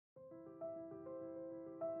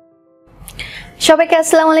সবাইকে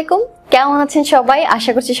আসসালামু আলাইকুম। কেমন আছেন সবাই?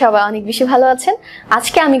 আশা করছি সবাই অনেক বেশি ভালো আছেন।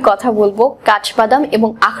 আজকে আমি কথা বলবো কাঠবাদাম এবং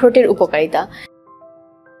আখরোটের উপকারিতা।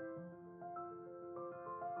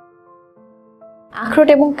 আখরোট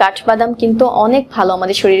এবং কাঠবাদাম কিন্তু অনেক ভালো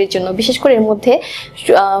আমাদের শরীরের জন্য, বিশেষ করে এর মধ্যে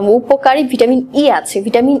উপকারী ভিটামিন ই আছে।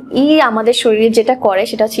 ভিটামিন ই আমাদের শরীরে যেটা করে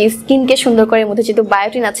সেটা হচ্ছে স্কিনকে সুন্দর করে, এর মধ্যে যেহেতু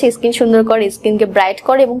বায়োটিন আছে স্কিন সুন্দর করে, স্কিনকে ব্রাইট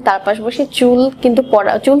করে এবং তার পাশাপাশি চুল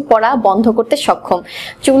পড়া বন্ধ করতে সক্ষম,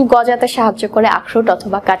 চুল গজাতে সাহায্য করে আখরোট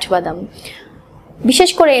অথবা কাঠবাদাম। বিশেষ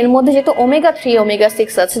করে এর মধ্যে যেহেতু ওমেগা-3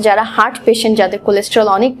 ওমেগা-6 আছে, যারা হার্ট পেশেন্ট, যাদের কোলেস্টেরল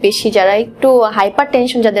অনেক বেশি, যারা একটু হাইপার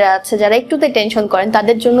টেনশন যাদের আছে, যারা একটুতে টেনশন করেন,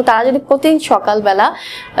 তাদের জন্য তারা যদি প্রতিদিন সকালবেলা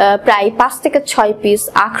প্রায় 5 থেকে 6 পিস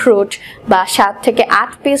আখরোট বা 7 থেকে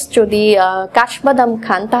 8 পিস যদি কাঠবাদাম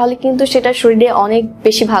খান, তাহলে কিন্তু সেটা শরীরে অনেক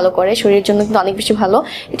বেশি ভালো করে, শরীরের জন্য কিন্তু অনেক বেশি ভালো।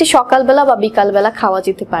 এটি সকালবেলা বা বিকালবেলা খাওয়া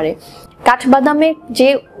যেতে পারে। কাঠবাদামের যে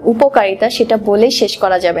উপকারিতা সেটা বলেই শেষ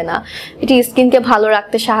করা যাবে না। এটি স্কিনকে ভালো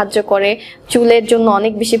রাখতে সাহায্য করে, চুলের জন্য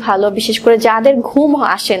অনেক বেশি ভালো। বিশেষ করে যাদের ঘুম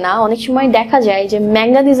আসে না, অনেক সময় দেখা যায় যে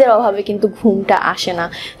ম্যাঙ্গানিজের অভাবে কিন্তু ঘুমটা আসে না,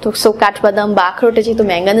 তো কাঠবাদাম বা আখরোটে যেহেতু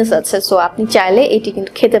ম্যাঙ্গানিজ আছে, সো আপনি চাইলে এটি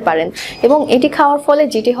কিন্তু খেতে পারেন। এবং এটি খাওয়ার ফলে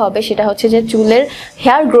যেটি হবে সেটা হচ্ছে যে চুলের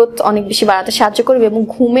হেয়ার গ্রোথ অনেক বেশি বাড়াতে সাহায্য করবে এবং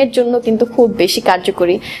ঘুমের জন্য কিন্তু খুব বেশি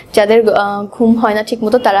কার্যকরী। যাদের ঘুম হয় না ঠিক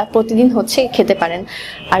মতো, তারা প্রতিদিন খেতে পারেন।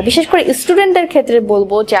 আর বিশেষ করে স্টুডেন্টদের ক্ষেত্রে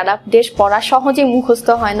বলবো, যারা পড়া সহজে মুখস্থ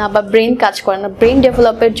হয় না বা ব্রেন কাজ করে না, ব্রেন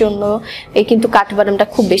ডেভেলপের জন্য এই কিন্তু কাঠবাদামটা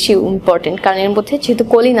খুব বেশি ইম্পর্টেন্ট, কারণ এর মধ্যে যেহেতু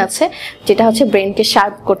কোলিন আছে, যেটা হচ্ছে ব্রেনকে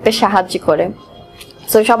শার্প করতে সাহায্য করে।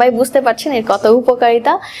 তো সবাই বুঝতে পারছেন এর কত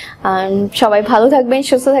উপকারিতা। সবাই ভালো থাকবেন,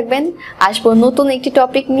 সুস্থ থাকবেন। আসবো নতুন একটি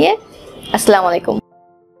টপিক নিয়ে। আসসালামু আলাইকুম।